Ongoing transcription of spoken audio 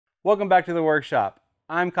Welcome back to the workshop.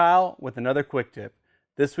 I'm Kyle with another quick tip.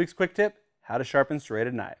 This week's quick tip, how to sharpen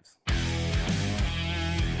serrated knives.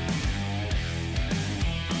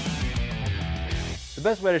 The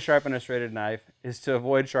best way to sharpen a serrated knife is to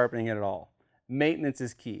avoid sharpening it at all. Maintenance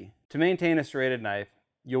is key. To maintain a serrated knife,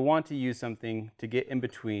 you'll want to use something to get in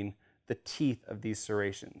between the teeth of these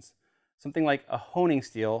serrations. Something like a honing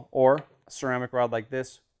steel or a ceramic rod like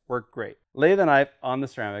this work great. Lay the knife on the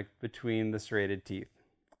ceramic between the serrated teeth.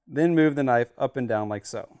 Then move the knife up and down like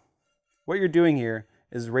so. What you're doing here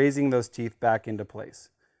is raising those teeth back into place.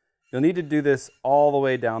 You'll need to do this all the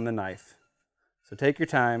way down the knife. So take your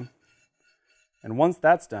time, and once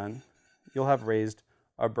that's done, you'll have raised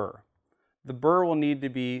a burr. The burr will need to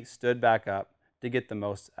be stood back up to get the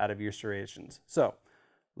most out of your serrations. So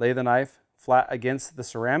lay the knife flat against the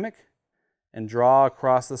ceramic and draw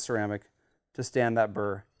across the ceramic to stand that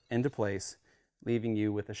burr into place, leaving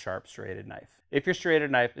you with a sharp serrated knife. If your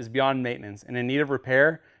serrated knife is beyond maintenance and in need of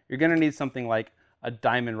repair, you're going to need something like a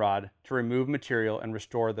diamond rod to remove material and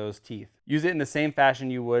restore those teeth. Use it in the same fashion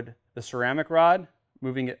you would the ceramic rod,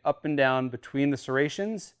 moving it up and down between the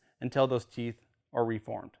serrations until those teeth are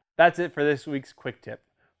reformed. That's it for this week's quick tip.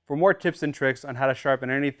 For more tips and tricks on how to sharpen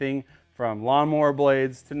anything from lawnmower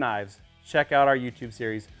blades to knives, check out our YouTube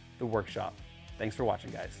series, The Workshop. Thanks for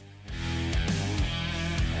watching, guys.